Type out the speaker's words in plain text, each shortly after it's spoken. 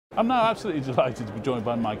I'm now absolutely delighted to be joined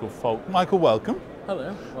by Michael Falk. Michael, welcome. Hello.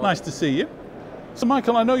 Welcome. Nice to see you. So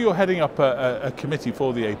Michael, I know you're heading up a committee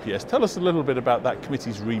for the APS. Tell us a little bit about that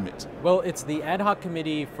committee's remit. Well, it's the ad hoc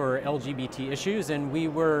committee for LGBT issues, and we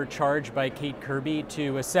were charged by Kate Kirby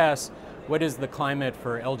to assess what is the climate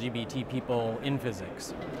for LGBT people in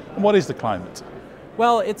physics. And what is the climate?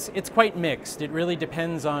 Well, it's quite mixed. It really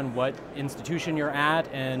depends on what institution you're at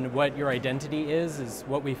and what your identity is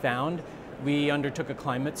what we found. We undertook a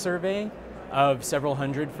climate survey of several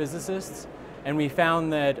hundred physicists, and we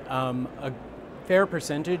found that a fair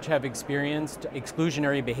percentage have experienced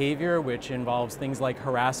exclusionary behavior, which involves things like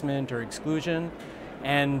harassment or exclusion,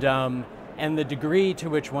 and the degree to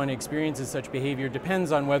which one experiences such behavior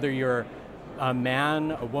depends on whether you're a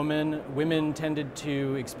man, a woman.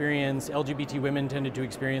 LGBT women tended to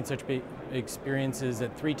experience such experiences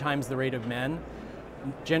at 3 times the rate of men.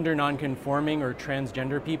 Gender nonconforming or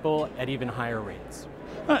transgender people at even higher rates.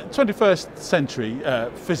 21st century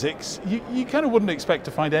physics, you kind of wouldn't expect to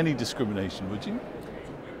find any discrimination, would you?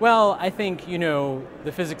 Well, I think,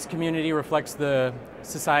 the physics community reflects the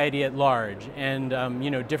society at large, and,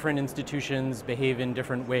 different institutions behave in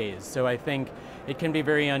different ways. So I think it can be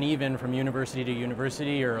very uneven from university to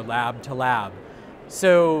university or lab to lab.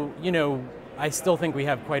 So, I still think we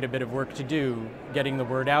have quite a bit of work to do getting the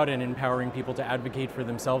word out and empowering people to advocate for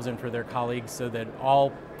themselves and for their colleagues so that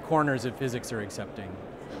all corners of physics are accepting.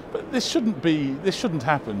 But this shouldn't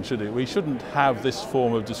happen, should it? We shouldn't have this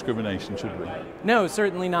form of discrimination, should we? No,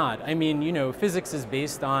 certainly not. I mean, physics is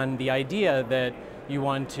based on the idea that you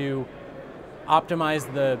want to optimize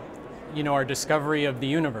our discovery of the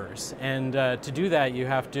universe. And to do that, you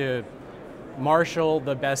have to marshal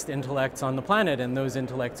the best intellects on the planet, and those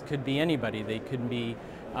intellects could be anybody. They could be,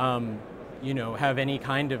 have any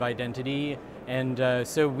kind of identity, and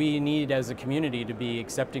so we need as a community to be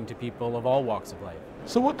accepting to people of all walks of life.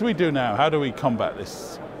 So what do we do now? How do we combat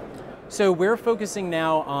this? So we're focusing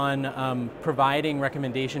now on providing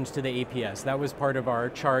recommendations to the APS. That was part of our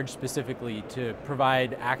charge specifically, to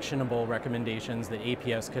provide actionable recommendations that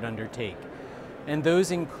APS could undertake. And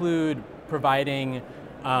those include providing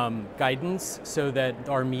guidance so that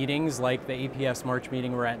our meetings, like the APS March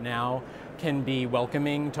meeting we're at now, can be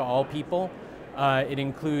welcoming to all people. It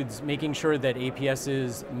includes making sure that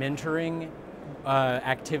APS's mentoring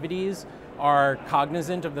activities are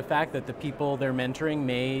cognizant of the fact that the people they're mentoring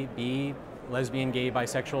may be lesbian, gay,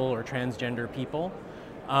 bisexual, or transgender people.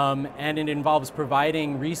 And it involves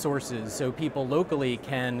providing resources so people locally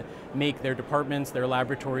can make their departments, their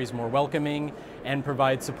laboratories more welcoming, and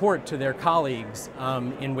provide support to their colleagues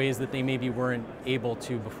in ways that they maybe weren't able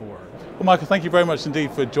to before. Well, Michael, thank you very much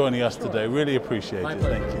indeed for joining us today. Really appreciate it. My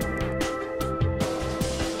pleasure. Thank you.